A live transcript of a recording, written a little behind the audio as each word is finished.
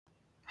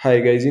Hi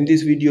guys, in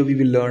this video we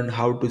will learn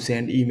how to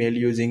send email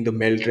using the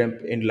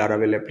Mailtrap in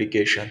Laravel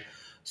application.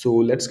 So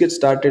let's get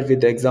started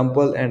with the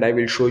example and I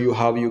will show you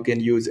how you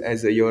can use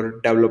as your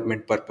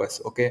development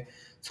purpose. Okay,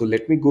 so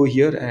let me go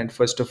here and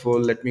first of all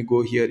let me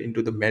go here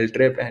into the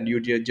Mailtrap and you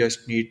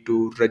just need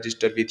to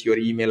register with your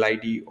email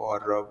ID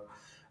or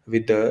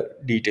with the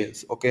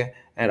details. Okay,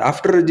 and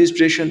after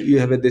registration you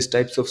have this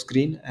types of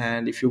screen,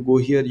 and if you go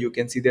here you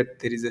can see that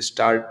there is a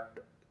start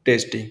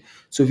testing.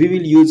 So we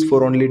will use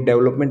for only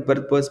development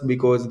purpose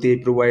because they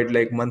provide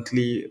like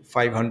monthly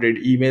 500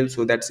 emails,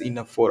 so that's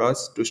enough for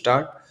us to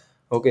start.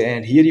 Okay,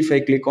 and here if I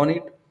click on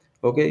it,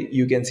 okay,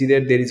 you can see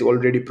that there is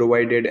already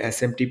provided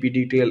SMTP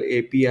detail,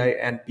 API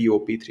and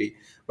POP3,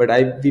 but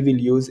we will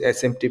use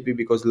SMTP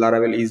because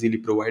Laravel easily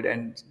provide.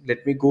 And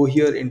let me go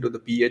here into the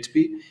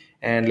PHP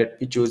and let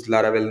me choose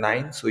Laravel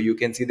 9. So you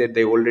can see that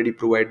they already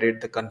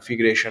provided the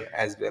configuration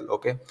as well.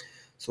 Okay,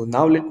 so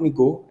now let me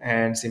go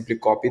and simply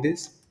copy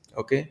this.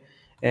 Okay,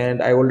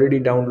 and I already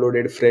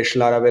downloaded fresh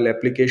Laravel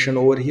application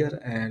over here,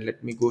 and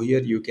let me go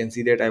here. You can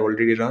see that I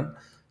already run.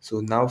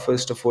 So now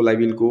first of all I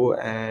will go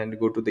and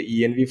go to the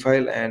env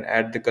file and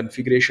add the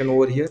configuration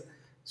over here.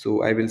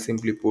 So I will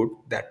simply put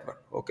that one.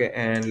 Okay,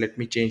 and let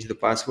me change the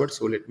password.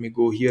 So let me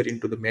go here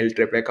into the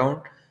Mailtrap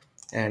account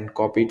and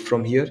copy it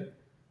from here.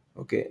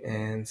 Okay,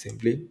 and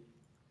simply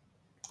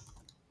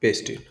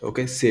paste it.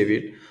 Okay, save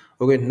it.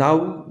 Okay,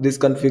 now this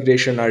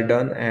configuration are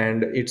done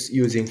and it's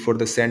using for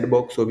the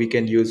sandbox, so we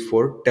can use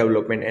for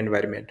development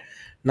environment.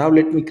 Now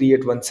let me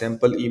create one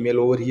sample email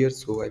over here.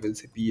 So I will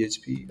say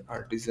php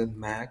artisan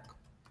mac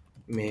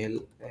mail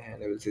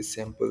and I will say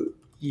sample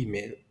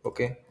email.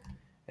 Okay,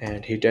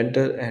 and hit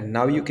enter, and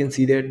now you can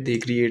see that they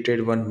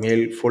created one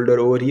mail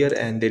folder over here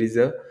and there is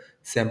a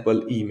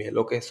sample email.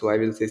 Okay, so I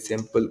will say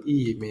sample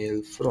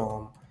email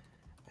from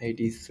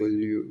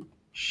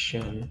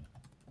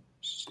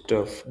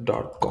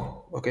ItSolutionStuff.com.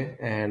 Okay,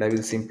 and I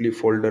will simply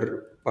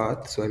folder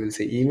path, so I will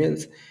say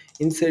emails.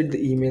 Inside the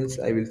emails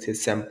I will say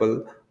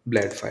sample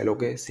blad file.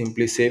 Okay,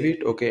 simply save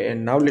it. Okay,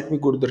 and now let me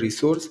go to the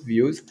resource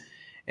views,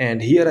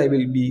 and here I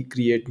will be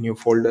create new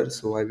folder.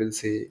 So I will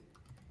say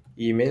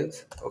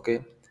emails.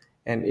 Okay,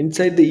 and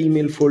inside the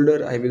email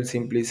folder I will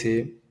simply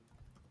say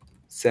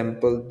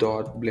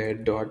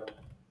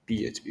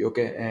sample.blade.php.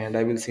 Okay, and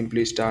I will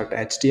simply start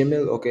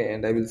html. Okay,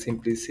 and I will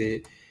simply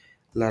say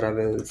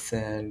Laravel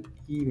send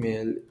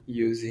email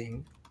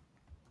using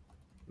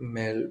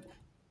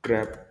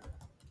Mailtrap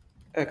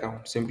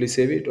account. Simply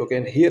save it. Okay,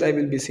 and here I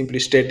will be simply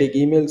static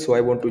email, so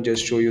I want to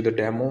just show you the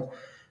demo.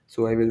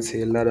 So I will say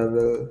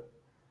Laravel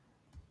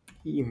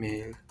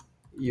email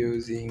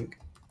using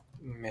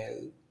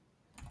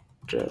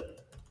Mailtrap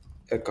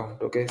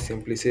account. Okay,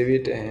 simply save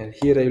it, and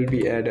here I will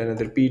be add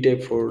another p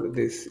tag for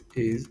this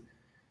is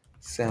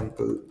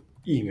sample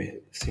email.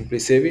 Simply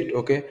save it.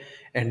 Okay,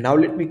 and now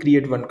let me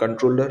create one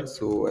controller.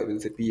 So I will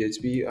say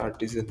php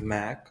artisan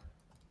mac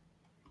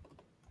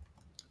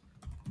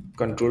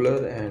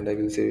controller, and I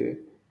will say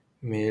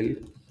mail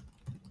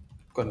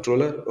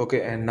controller.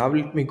 Okay, and now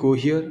let me go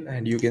here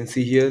and you can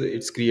see here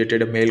it's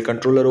created a mail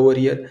controller over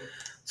here.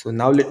 So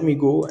now let me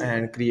go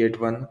and create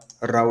one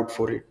route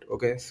for it.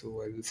 Okay,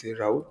 so I will say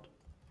route.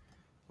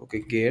 Okay,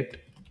 get,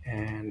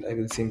 and I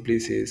will simply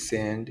say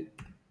send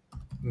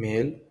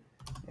mail,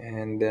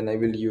 and then I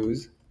will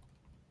use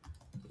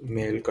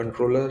mail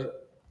controller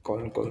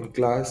colon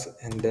class,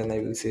 and then I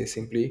will say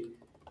simply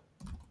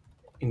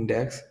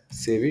index,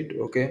 save it.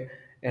 Okay,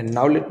 and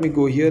now let me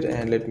go here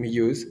and let me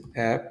use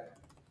app.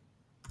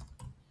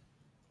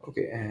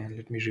 Okay, and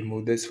let me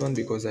remove this one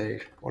because I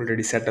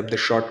already set up the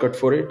shortcut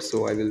for it.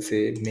 So I will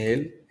say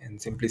mail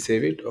and simply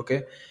save it.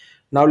 Okay,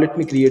 now let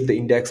me create the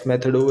index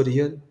method over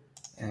here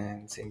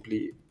and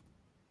simply,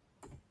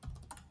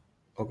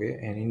 okay,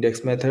 an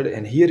index method,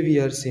 and here we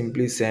are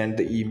simply send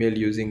the email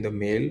using the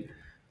mail.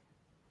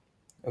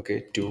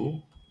 Okay,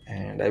 to,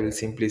 and I will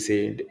simply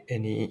send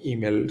any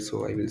email.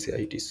 So I will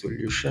say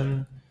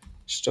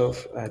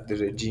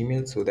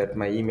ItSolutionStuff@gmail, so that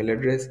my email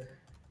address,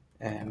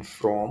 and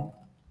from.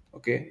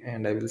 Okay,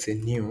 and I will say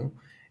new,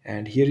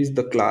 and here is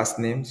the class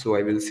name. So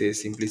I will say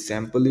simply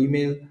sample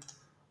email.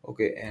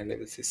 Okay, and I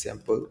will say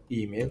sample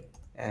email,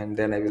 and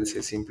then I will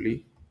say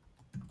simply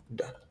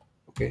done.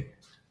 Okay,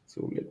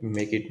 so let me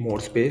make it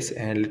more space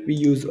and let me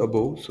use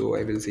above. So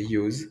I will say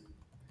use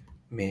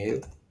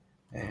mail,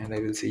 and I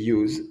will say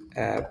use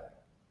app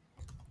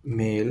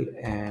mail,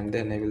 and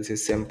then I will say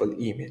sample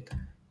email.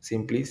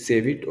 Simply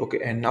save it.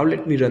 Okay, and now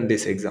let me run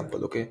this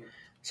example. Okay,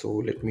 so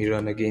let me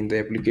run again the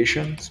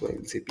application. So I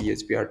will say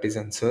php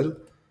artisan serve.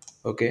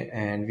 Okay,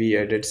 and we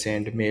added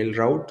send mail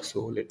route.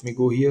 So let me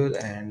go here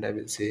and I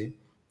will say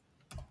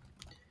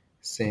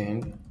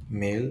send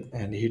mail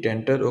and hit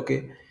enter.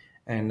 Okay,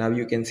 and now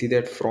you can see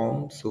that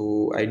from,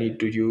 so I need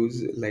to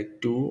use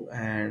like two,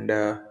 and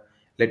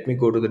let me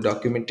go to the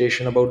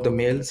documentation about the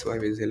mail. So I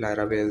will say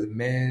Laravel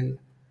mail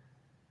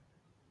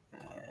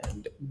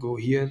and go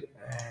here,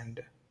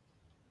 and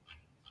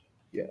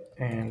yeah,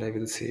 and I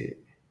will say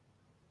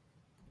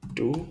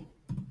two,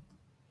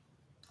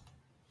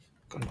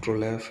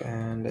 control F,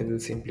 and I will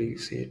simply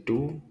say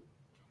two,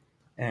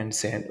 and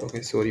send.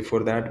 Okay, sorry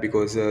for that,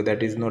 because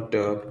that is not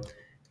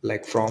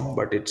like from,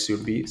 but it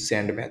should be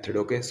send method.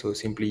 Okay, so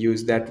simply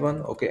use that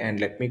one. Okay, and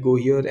let me go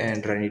here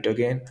and run it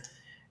again,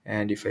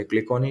 and if I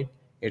click on it,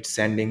 it's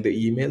sending the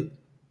email.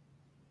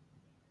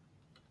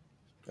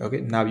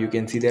 Okay, now you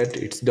can see that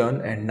it's done.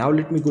 And now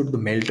let me go to the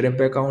Mailtrap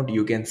account.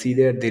 You can see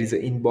that there is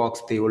an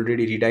inbox, they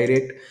already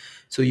redirect.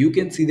 So you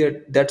can see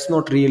that that's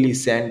not really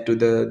sent to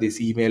the this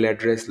email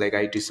address like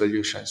IT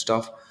solution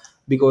stuff,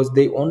 because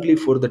they only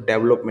for the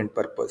development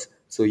purpose.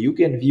 So you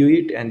can view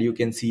it and you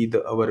can see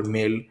the our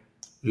mail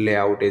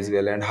layout as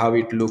well, and how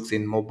it looks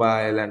in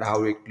mobile and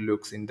how it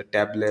looks in the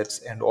tablets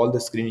and all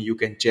the screen. You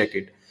can check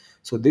it.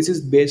 So this is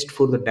based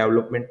for the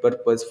development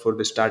purpose for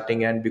the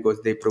starting end,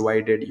 because they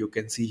provided, you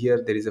can see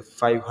here there is a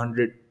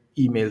 500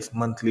 emails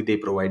monthly they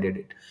provided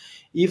it.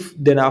 If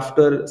then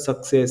after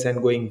success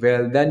and going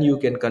well, then you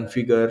can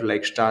configure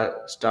like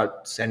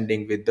start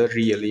sending with the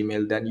real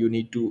email. Then you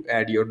need to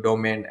add your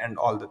domain and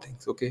all the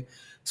things. Okay,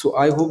 so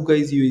I hope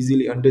guys you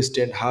easily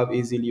understand how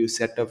easily you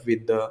set up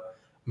with the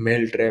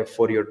Mailtrap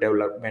for your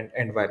development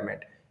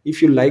environment.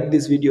 If you like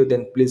this video,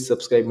 then please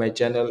subscribe my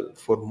channel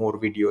for more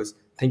videos.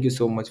 Thank you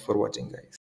so much for watching, guys.